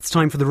It's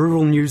time for the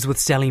Rural News with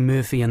Sally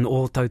Murphy in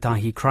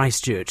Ōtautahi,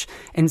 Christchurch.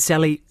 And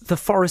Sally, the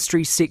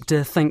forestry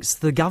sector thinks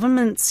the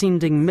government's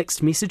sending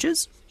mixed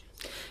messages?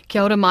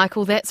 Kia ora,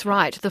 Michael, that's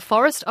right. The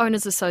Forest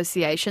Owners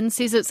Association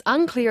says it's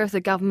unclear if the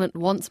government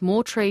wants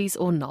more trees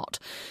or not.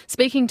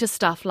 Speaking to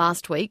Stuff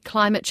last week,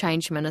 Climate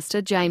Change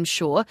Minister James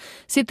Shaw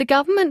said the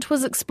government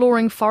was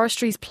exploring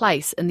forestry's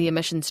place in the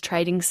emissions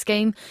trading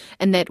scheme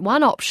and that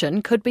one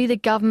option could be the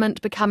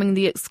government becoming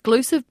the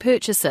exclusive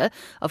purchaser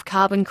of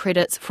carbon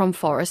credits from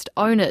forest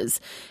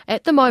owners.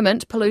 At the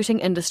moment, polluting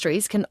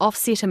industries can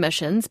offset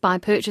emissions by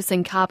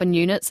purchasing carbon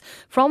units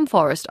from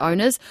forest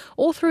owners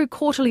or through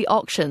quarterly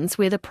auctions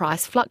where the price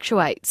fluctuates.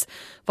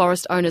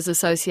 Forest Owners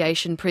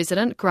Association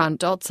President Grant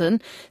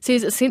Dodson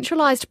says a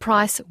centralised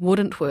price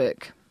wouldn't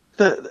work.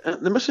 The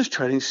emissions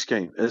trading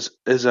scheme is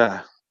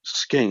a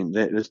scheme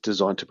that is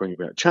designed to bring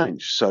about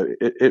change. So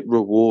it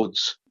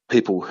rewards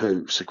people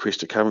who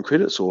sequester carbon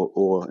credits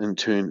or in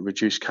turn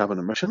reduce carbon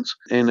emissions,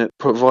 and it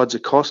provides a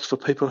cost for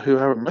people who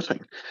are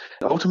emitting.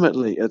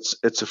 Ultimately,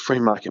 it's a free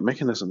market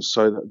mechanism,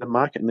 so that the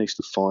market needs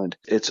to find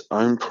its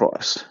own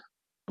price,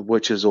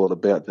 which is all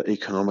about the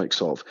economics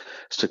of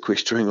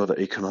sequestering or the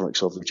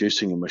economics of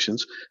reducing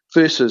emissions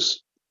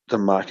versus the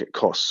market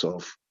costs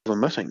of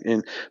emitting.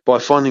 And by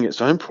finding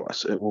its own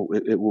price, it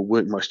will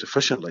work most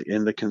efficiently.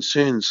 And the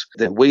concerns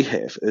that we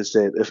have is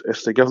that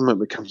if the government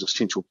becomes a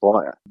central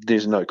buyer,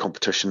 there's no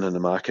competition in the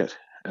market.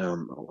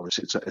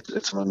 Obviously,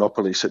 it's a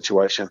monopoly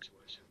situation.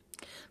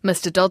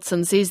 Mr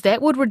Dodson says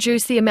that would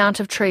reduce the amount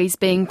of trees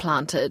being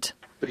planted.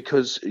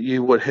 Because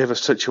you would have a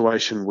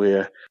situation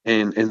where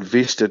an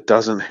investor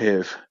doesn't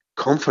have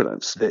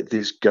confidence that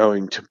there's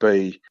going to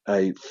be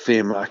a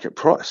fair market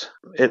price.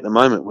 At the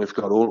moment, we've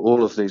got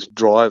all of these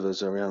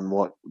drivers around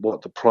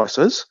what the price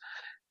is,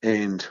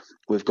 and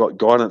we've got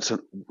guidance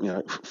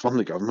from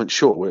the government.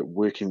 Sure, we're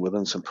working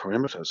within some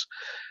parameters,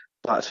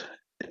 but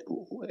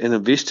an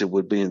investor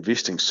would be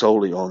investing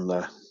solely on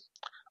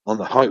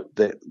the hope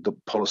that the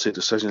policy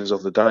decisions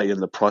of the day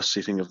and the price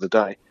setting of the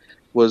day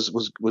was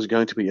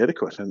going to be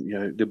adequate, and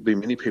there'd be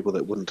many people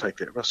that wouldn't take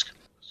that risk.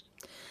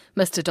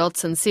 Mr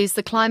Dodson says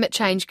the Climate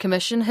Change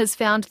Commission has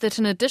found that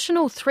an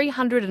additional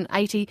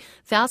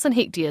 380,000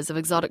 hectares of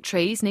exotic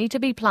trees need to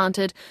be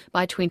planted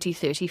by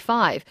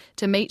 2035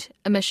 to meet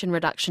emission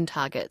reduction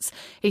targets.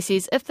 He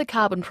says if the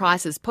carbon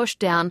price is pushed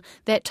down,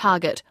 that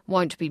target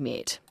won't be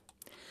met.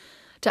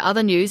 To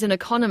other news, an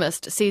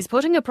economist says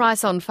putting a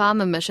price on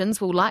farm emissions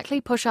will likely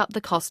push up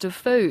the cost of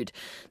food.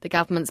 The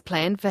government's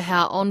plan for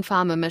how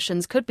on-farm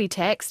emissions could be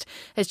taxed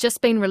has just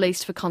been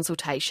released for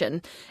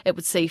consultation. It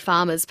would see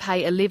farmers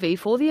pay a levy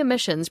for the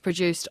emissions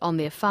produced on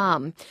their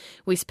farm.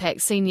 Westpac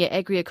senior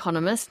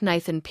agri-economist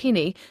Nathan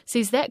Penny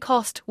says that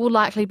cost will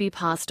likely be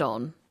passed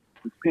on.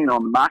 Depending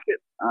on the market,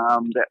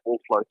 that will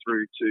flow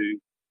through to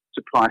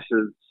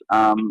prices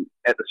at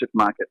the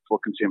supermarket for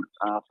consumers.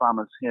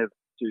 Farmers have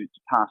to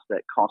pass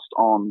that cost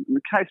on. In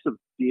the case of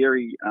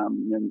dairy,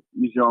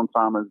 New Zealand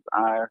farmers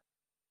are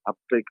a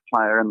big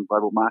player in the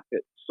global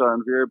market, so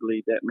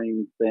invariably that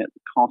means that the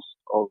cost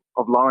of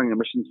lowering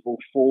emissions will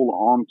fall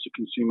on to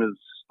consumers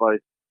both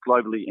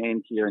globally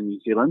and here in New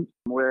Zealand.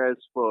 Whereas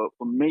for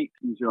meat,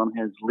 New Zealand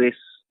has less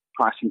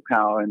pricing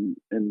power in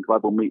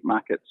global meat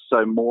markets,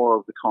 so more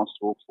of the cost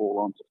will fall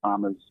onto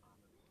farmers.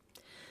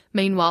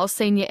 Meanwhile,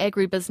 senior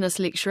agribusiness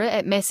lecturer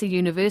at Massey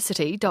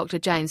University, Dr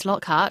James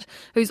Lockhart,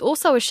 who's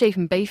also a sheep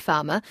and beef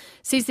farmer,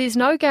 says there's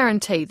no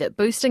guarantee that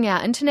boosting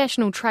our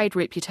international trade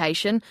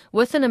reputation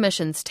with an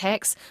emissions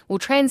tax will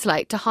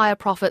translate to higher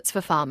profits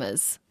for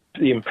farmers.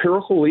 The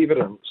empirical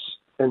evidence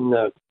in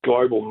the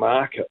global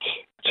market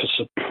to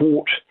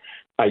support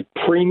a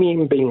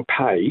premium being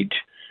paid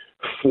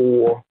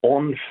for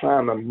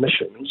on-farm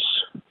emissions,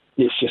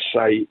 let's just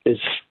say, is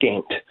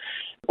scant.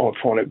 I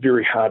find it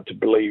very hard to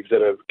believe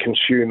that a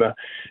consumer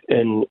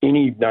in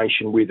any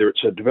nation, whether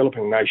it's a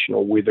developing nation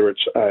or whether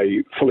it's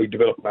a fully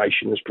developed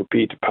nation, is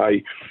prepared to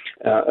pay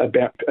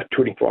about a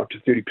 25 to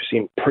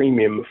 30%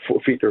 premium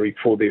effectively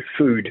for their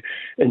food,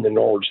 in the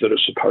knowledge that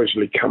it's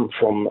supposedly come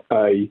from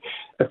a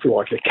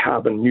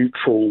carbon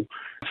neutral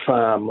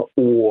farm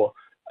or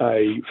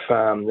a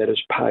farm that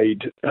is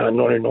paid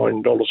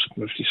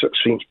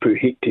 $99.56 per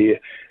hectare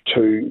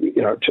to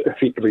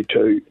effectively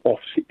to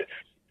offset.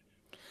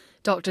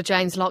 Dr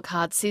James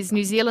Lockhart says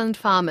New Zealand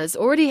farmers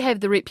already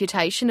have the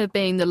reputation of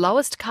being the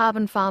lowest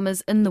carbon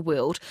farmers in the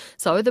world,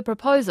 so the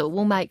proposal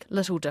will make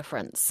little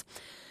difference.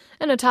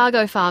 An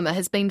Otago farmer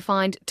has been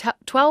fined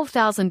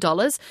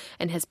 $12,000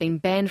 and has been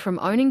banned from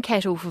owning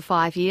cattle for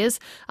 5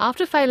 years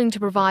after failing to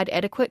provide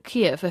adequate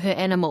care for her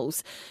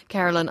animals.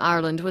 Carolyn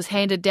Ireland was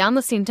handed down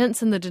the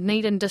sentence in the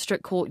Dunedin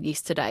District Court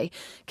yesterday.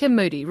 Kim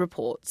Moody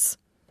reports.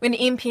 When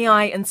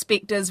MPI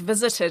inspectors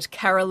visited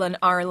Carolyn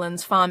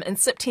Ireland's farm in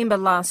September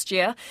last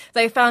year,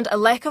 they found a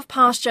lack of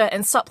pasture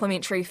and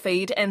supplementary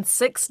feed and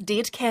 6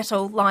 dead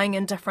cattle lying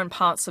in different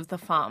parts of the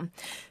farm.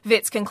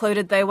 Vets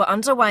concluded they were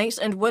underweight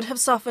and would have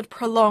suffered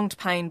prolonged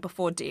pain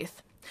before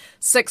death.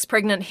 6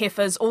 pregnant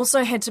heifers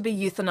also had to be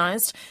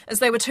euthanised as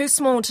they were too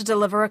small to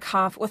deliver a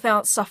calf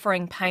without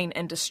suffering pain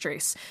and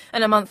distress.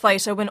 And a month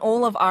later, when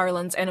all of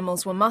Ireland's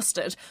animals were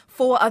mustered,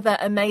 4 other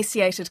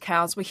emaciated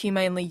cows were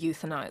humanely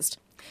euthanised.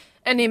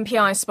 An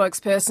MPI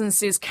spokesperson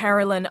says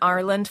Carolyn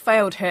Ireland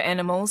failed her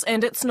animals,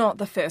 and it's not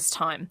the first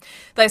time.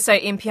 They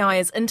say MPI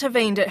has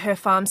intervened at her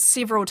farm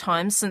several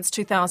times since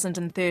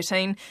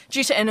 2013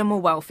 due to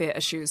animal welfare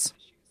issues.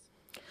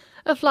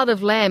 A flood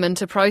of lamb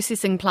into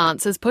processing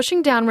plants is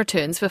pushing down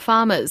returns for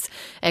farmers.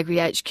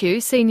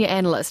 AgriHQ senior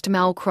analyst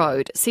Mel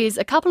Crode says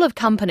a couple of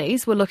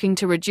companies were looking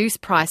to reduce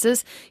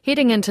prices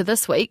heading into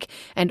this week,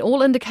 and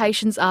all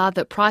indications are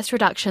that price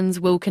reductions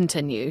will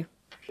continue.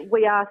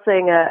 We are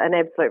seeing an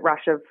absolute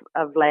rush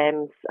of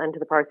lambs into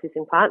the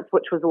processing plants,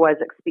 which was always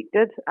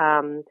expected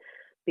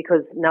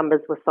because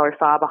numbers were so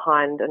far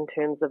behind in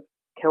terms of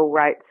kill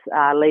rates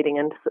leading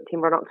into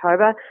September and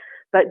October.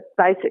 But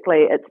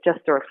basically, it's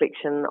just a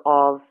reflection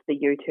of the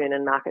U-turn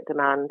in market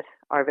demand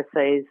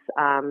overseas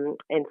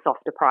and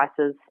softer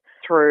prices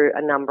through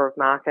a number of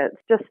markets.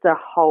 Just a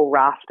whole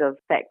raft of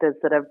factors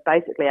that are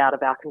basically out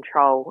of our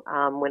control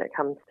when it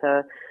comes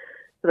to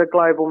sort of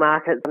global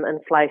markets,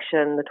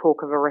 inflation, the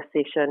talk of a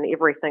recession.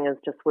 Everything is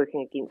just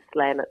working against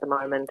lamb at the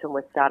moment, and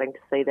we're starting to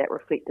see that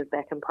reflected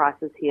back in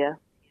prices here.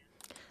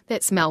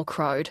 That's Mel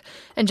Crode.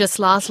 And just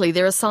lastly,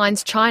 there are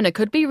signs China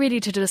could be ready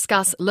to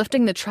discuss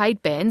lifting the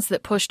trade bans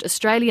that pushed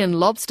Australian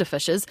lobster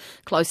fishers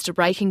close to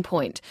breaking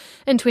point.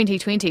 In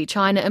 2020,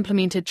 China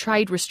implemented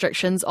trade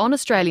restrictions on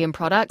Australian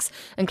products,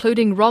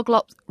 including rock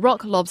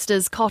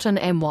lobsters, cotton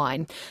and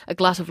wine. A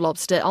glut of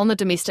lobster on the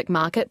domestic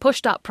market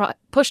pushed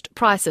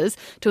prices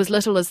to as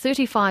little as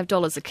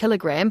 $35 a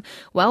kilogram,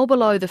 well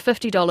below the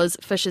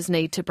 $50 fishers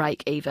need to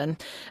break even.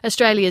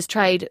 Australia's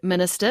Trade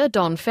Minister,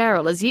 Don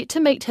Farrell, is yet to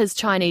meet his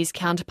Chinese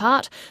counterpart,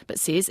 but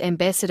says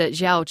Ambassador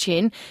Zhao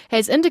Chen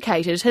has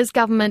indicated his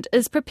government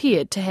is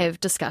prepared to have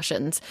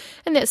discussions.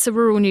 And that's the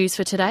rural news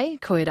for today.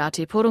 Koe rā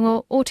te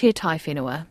porongo o te tai whenua.